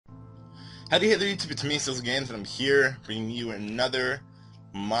Howdy there YouTube, it's me, SizzleGames, and I'm here bringing you another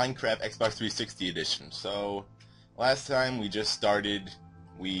Minecraft Xbox 360 edition. So, last time we just started,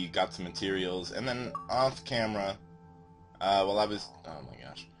 we got some materials, and then off camera, while I was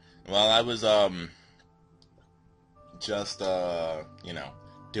just, you know,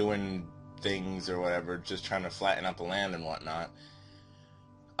 doing things or whatever, just trying to flatten out the land and whatnot,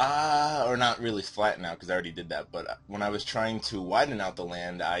 or not really flatten out, because I already did that, but when I was trying to widen out the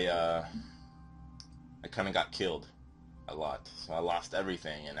land, I kind of got killed a lot, so I lost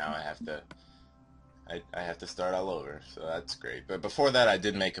everything, and now I have to start all over. So that's great. But before that, I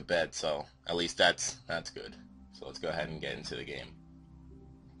did make a bed, so at least that's good. So let's go ahead and get into the game.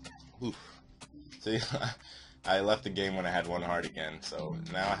 Oof. See, I left the game when I had one heart again, so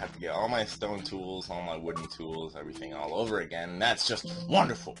now I have to get all my stone tools, all my wooden tools, everything all over again. And that's just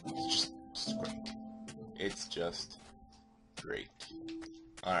wonderful. It's just great. It's just great.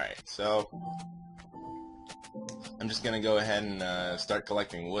 All right, so I'm just gonna go ahead and start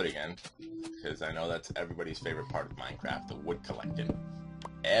collecting wood again, because I know that's everybody's favorite part of Minecraft, the wood collecting.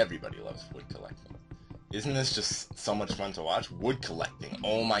 Everybody loves wood collecting. Isn't this just so much fun to watch? Wood collecting,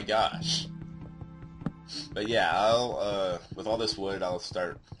 oh my gosh. But yeah, I'll with all this wood, I'll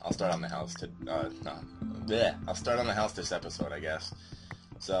start on the house I'll start on the house this episode, I guess.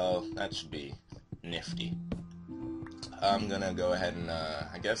 So that should be nifty. I'm gonna go ahead and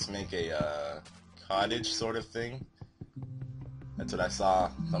I guess make a cottage sort of thing. That's what I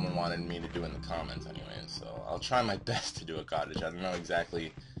saw someone wanted me to do in the comments anyway, so I'll try my best to do a cottage. I don't know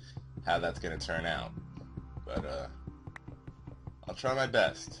exactly how that's gonna turn out, but I'll try my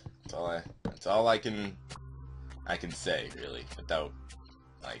best. That's all I can say, really, without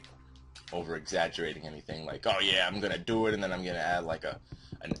like over exaggerating anything, like, oh yeah, I'm gonna do it, and then I'm gonna add like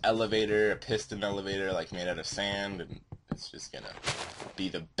an elevator, a piston elevator, like made out of sand, and it's just gonna be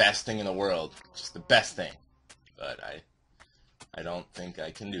the best thing in the world, just the best thing. But I don't think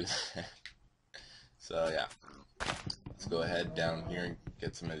I can do that. So yeah, let's go ahead down here and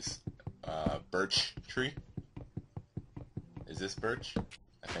get some of this birch tree. Is this birch?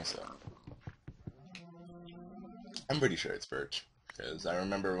 I think so. I'm pretty sure it's birch, because I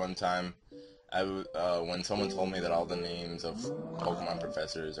remember one time when someone told me that all the names of Pokemon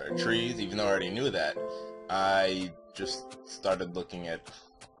professors are trees, even though I already knew that, I just started looking at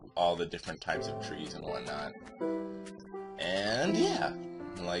all the different types of trees and whatnot. And yeah,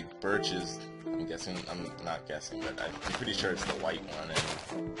 like birch is, I'm not guessing, but I'm pretty sure it's the white one,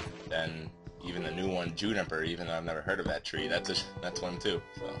 and then even the new one, juniper, even though I've never heard of that tree, that's one too,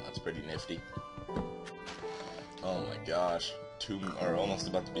 so that's pretty nifty. Oh my gosh, almost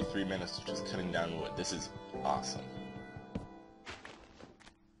about to be 3 minutes of just cutting down wood. This is awesome.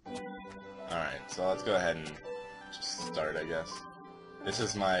 Alright, so let's go ahead and just start, I guess. This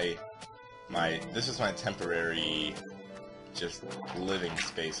is my temporary just living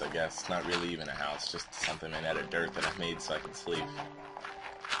space, I guess. It's not really even a house, just something made out of dirt that I made so I can sleep.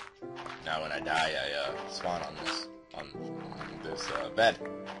 Now when I die, I spawn on this bed.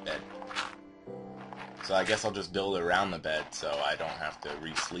 So I guess I'll just build around the bed so I don't have to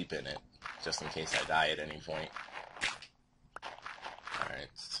re-sleep in it, just in case I die at any point. Alright,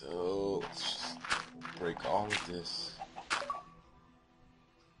 so let's just break all of this.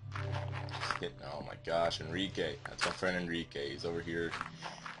 Oh my gosh, Enrique. That's my friend Enrique. He's over here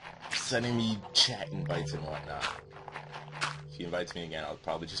sending me chat invites and whatnot. If he invites me again, I'll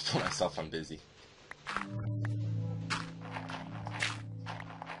probably just put myself on busy.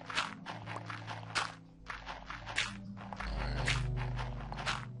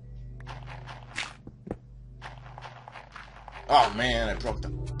 Oh man, I broke the...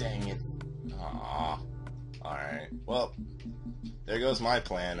 dang it. Aww. Alright, well, there goes my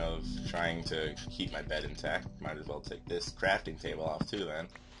plan of trying to keep my bed intact. Might as well take this crafting table off too then.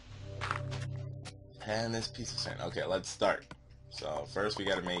 And this piece of sand. Okay, let's start. So first we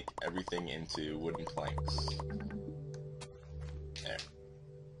gotta make everything into wooden planks. There.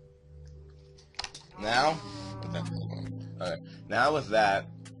 Now, now with that,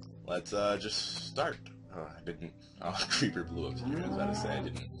 let's just start. Oh, I didn't. Oh, creeper blew up here. I was about to say I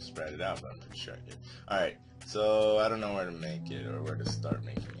didn't spread it out, but I'm pretty sure I did. Alright, so I don't know where to make it or where to start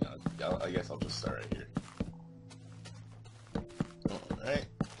making it. I guess I'll just start right here. Alright.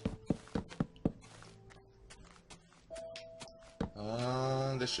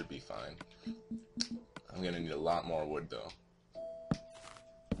 This should be fine. I'm gonna need a lot more wood though.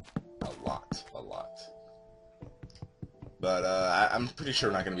 A lot. But I'm pretty sure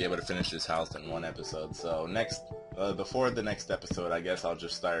we're not going to be able to finish this house in one episode. So before the next episode, I guess I'll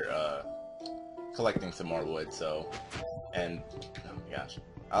just start collecting some more wood. So, and oh my gosh,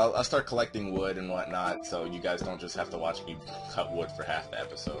 I'll start collecting wood and whatnot, so you guys don't just have to watch me cut wood for half the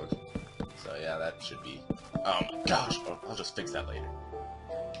episode. So yeah, that should be... Oh my gosh! Oh, I'll just fix that later.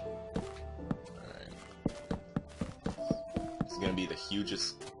 Alright. This is gonna be the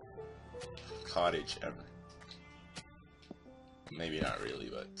hugest cottage ever. Maybe not really,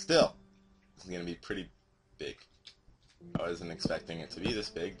 but still. This is gonna be pretty big. I wasn't expecting it to be this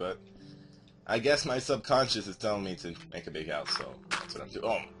big, but I guess my subconscious is telling me to make a big house, so that's what I'm doing.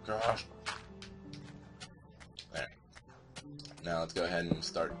 Oh my gosh! Alright. Now let's go ahead and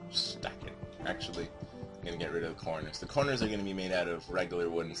start stacking. Actually, I'm going to get rid of the corners. The corners are going to be made out of regular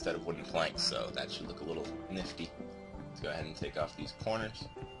wood instead of wooden planks, so that should look a little nifty. Let's go ahead and take off these corners.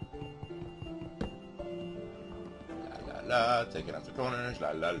 La la la, taking off the corners,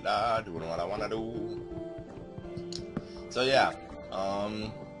 la la la, doing what I want to do. So yeah,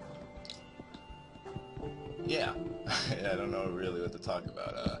 yeah, I don't know really what to talk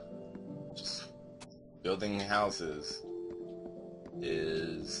about. Just building houses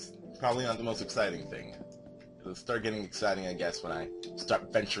is probably not the most exciting thing. It'll start getting exciting, I guess, when I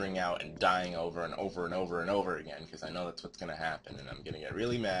start venturing out and dying over and over and over and over again, because I know that's what's going to happen, and I'm going to get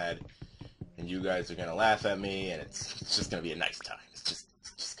really mad, and you guys are going to laugh at me, and it's just going to be a nice time. It's just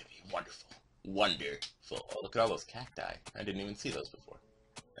going to be wonderful. Wonderful. Oh, look at all those cacti. I didn't even see those before.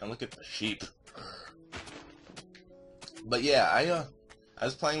 And look at the sheep. But yeah, I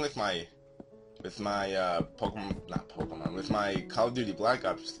was playing with my with my Call of Duty Black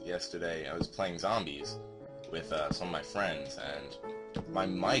Ops yesterday. I was playing zombies with some of my friends, and my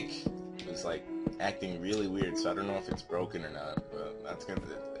mic was like acting really weird, so I don't know if it's broken or not, but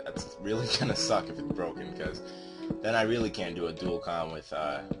that's really gonna suck if it's broken, because then I really can't do a dual comm with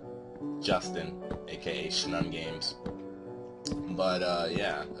Justin, aka SizzleGames. But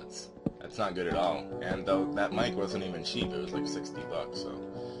yeah, that's not good at all. And though that mic wasn't even cheap, it was like $60, so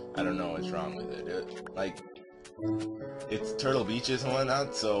I don't know what's wrong with it. It's Turtle Beaches and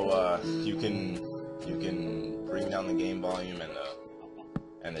whatnot, so you can bring down the game volume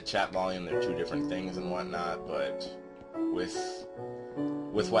and the chat volume. They're two different things and whatnot. But with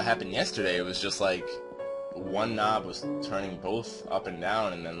what happened yesterday, it was just like one knob was turning both up and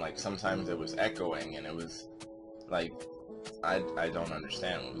down, and then like sometimes it was echoing, and it was like I don't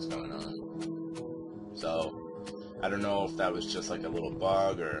understand what was going on. So I don't know if that was just like a little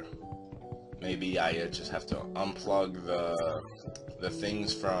bug, or maybe I just have to unplug the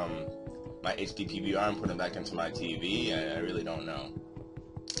things from my HD PVR and put them back into my TV. I really don't know.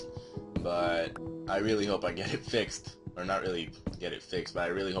 But I really hope I get it fixed. Or not really get it fixed, but I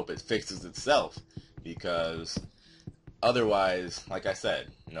really hope it fixes itself. Because otherwise, like I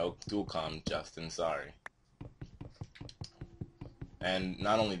said, no dual comm, Justin, sorry. And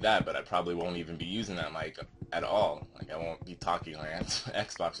not only that, but I probably won't even be using that mic at all. Like, I won't be talking on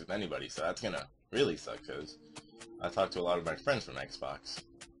Xbox with anybody, so that's gonna really suck, because I talk to a lot of my friends from Xbox.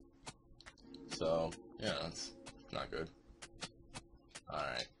 So, yeah, that's not good.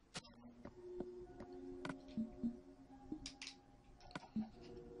 Alright.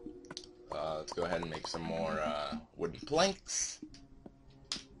 Let's go ahead and make some more wooden planks.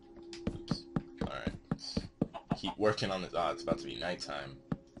 Oops. Alright. Keep working on this. Oh, it's about to be nighttime.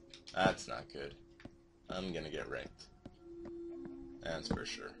 That's not good. I'm gonna get wrecked. That's for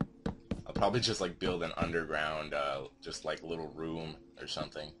sure. I'll probably just like build an underground, just like little room or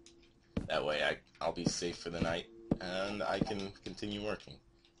something. That way I'll be safe for the night, and I can continue working.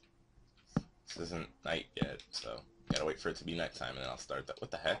 This isn't night yet, so gotta wait for it to be nighttime, and then I'll start that.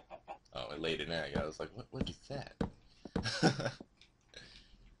 What the heck? Oh, it laid an egg. I was like, what is that?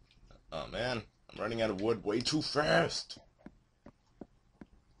 Oh man, I'm running out of wood way too fast.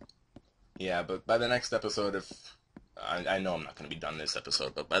 Yeah, but by the next episode, if I know I'm not going to be done this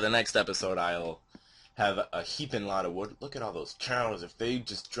episode, but by the next episode I'll have a heaping lot of wood. Look at all those cows. If they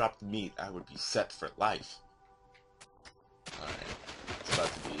just dropped meat, I would be set for life. Alright, it's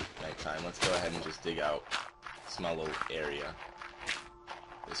about to be nighttime. Let's go ahead and just dig out a small little area.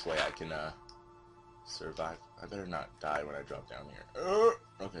 This way I can survive. I better not die when I drop down here.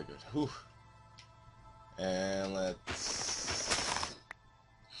 Okay, good. Whew. And let's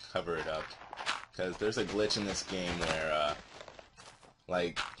cover it up, because there's a glitch in this game where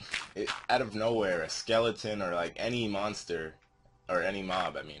like out of nowhere a skeleton or like any monster or any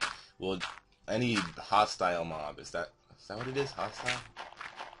mob, I mean, will any hostile mob, is that what it is? Hostile?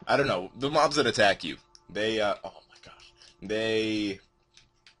 I don't know. The mobs that attack you, they oh my gosh,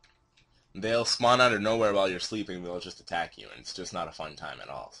 they'll spawn out of nowhere while you're sleeping. They'll just attack you, and it's just not a fun time at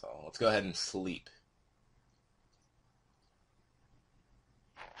all. So let's go ahead and sleep.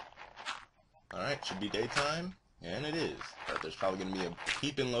 Alright, should be daytime. And it is. But there's probably going to be a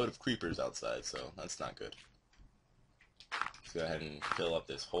heaping load of creepers outside, so that's not good. Let's go ahead and fill up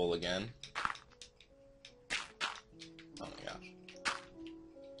this hole again. Oh my gosh.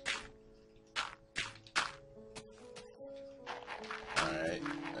 Alright,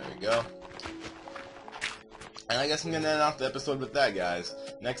 there we go. And I guess I'm going to end off the episode with that, guys.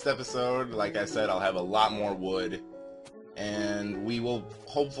 Next episode, like I said, I'll have a lot more wood. And we will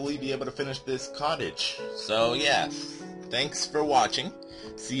hopefully be able to finish this cottage. So, yes. Thanks for watching.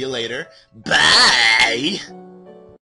 See you later. Bye!